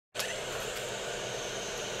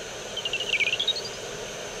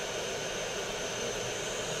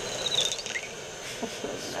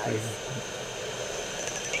Nice.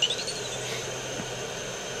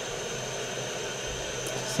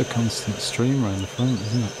 It's a constant stream around the front,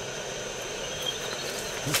 isn't it?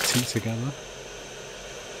 Let's tea together.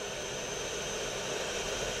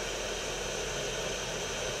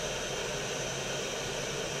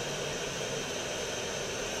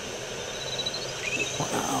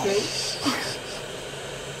 Wow.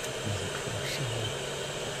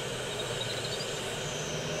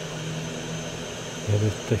 Yeah,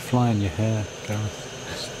 they fly in your hair,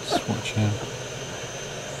 Gareth. Just watch out.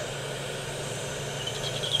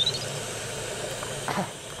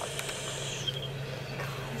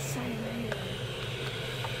 It's so amazing.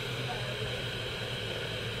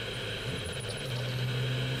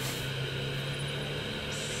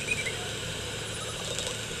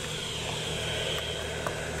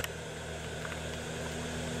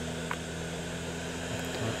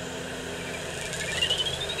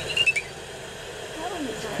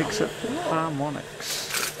 Picks up harmonics.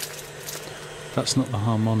 That's not the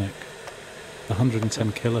harmonic. The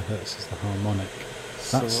 110 kilohertz is the harmonic.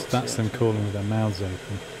 That's them calling with their mouths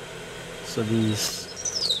open. So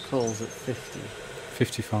these calls at 50.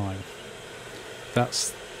 55.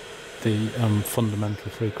 That's the fundamental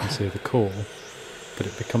frequency of the call, but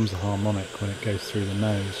it becomes a harmonic when it goes through the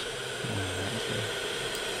nose.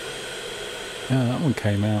 Yeah, that one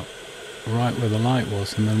came out right where the light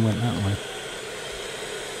was and then went that way.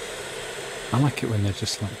 I like it when they're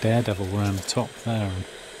just like daredevil around the top there and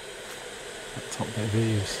that top bit of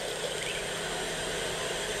eaves.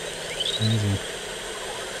 Amazing.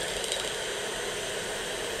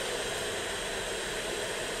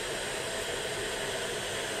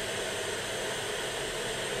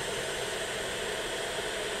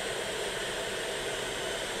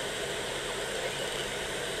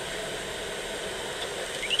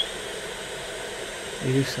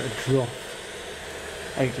 They do sort of drop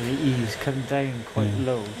out of the eaves, come down quite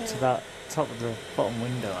low to that top of the bottom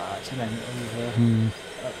window arch, and then over,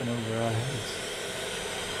 up and over our heads.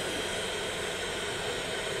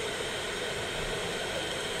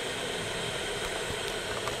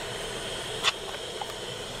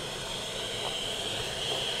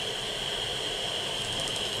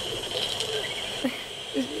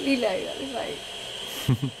 It's really low, that was like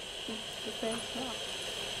the first shot.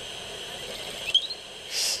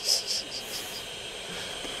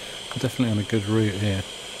 Definitely on a good route here.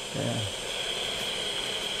 Yeah.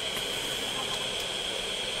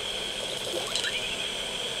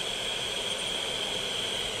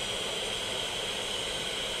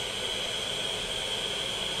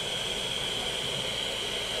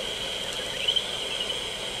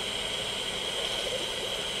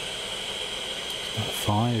 About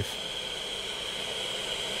 5.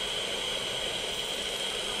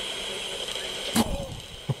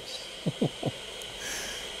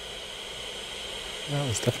 That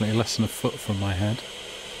was definitely less than a foot from my head.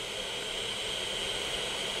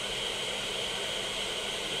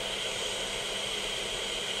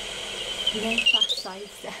 No fast side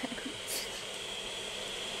steps.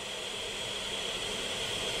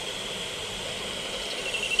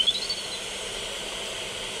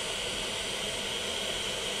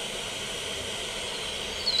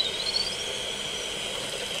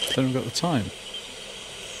 Haven't got the time.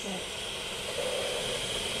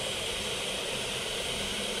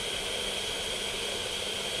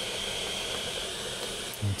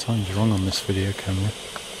 The time's wrong on this video camera.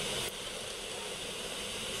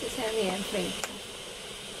 It's only M3.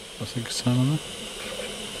 What's the time on there?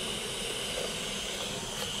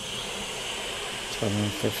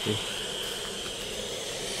 12:50.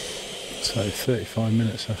 So 35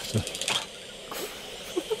 minutes after.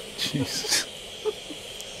 Jesus.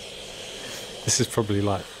 This is probably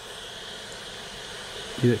like,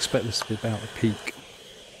 you'd expect this to be about the peak.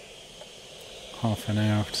 Half an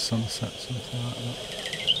hour after sunset, something like that.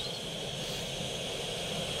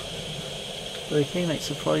 But they came out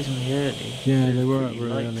surprisingly early. Yeah, they were up Pretty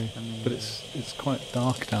really light, early. I mean, But it's quite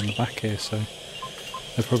dark down the back here, so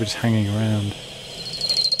they're probably just hanging around.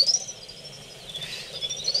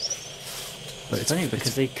 But it's funny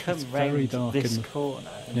because they come very round dark this in the corner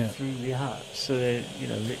and through the arch, so they're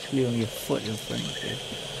literally only a foot in front of you.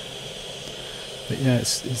 But yeah,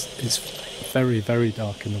 it's very, very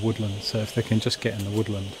dark in the woodland, so if they can just get in the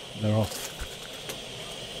woodland, they're off.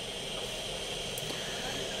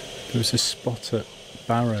 There was a spot at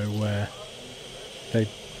Barrow where the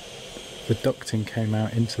ducting came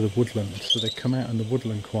out into the woodland, so they come out in the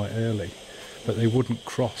woodland quite early, but they wouldn't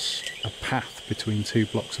cross a path between 2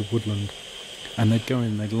 blocks of woodland, and they'd go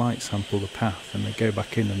in, they'd light sample the path, and they'd go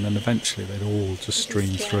back in, and then eventually they'd all just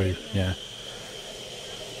stream through. Yeah.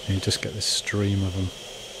 You just get this stream of them.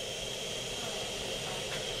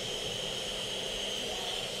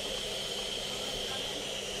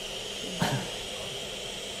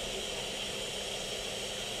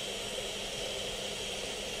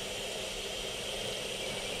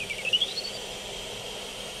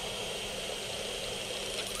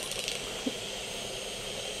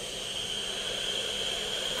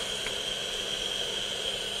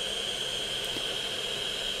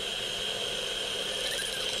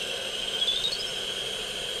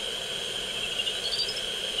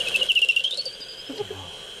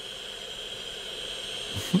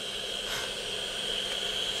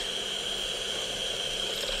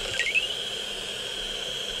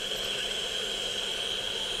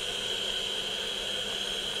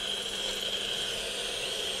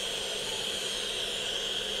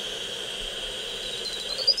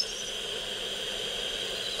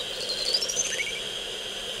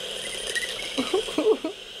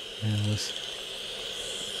 Yeah, there's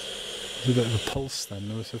a bit of a pulse then.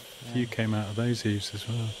 There was a few came out of those eaves as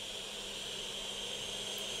well.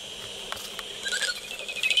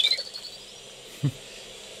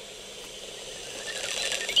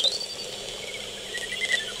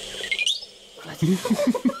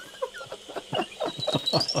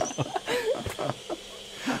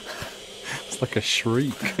 It's like a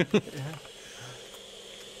shriek.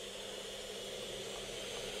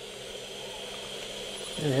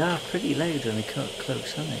 Yeah, they are pretty loud when they come up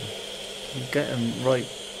close, aren't they? You get them right,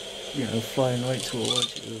 you know, flying right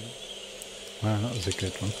towards you. Wow, that was a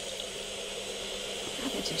good one. Now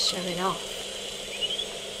they're just showing off.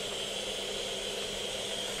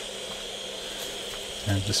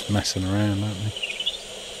 Yeah, just messing around, aren't they?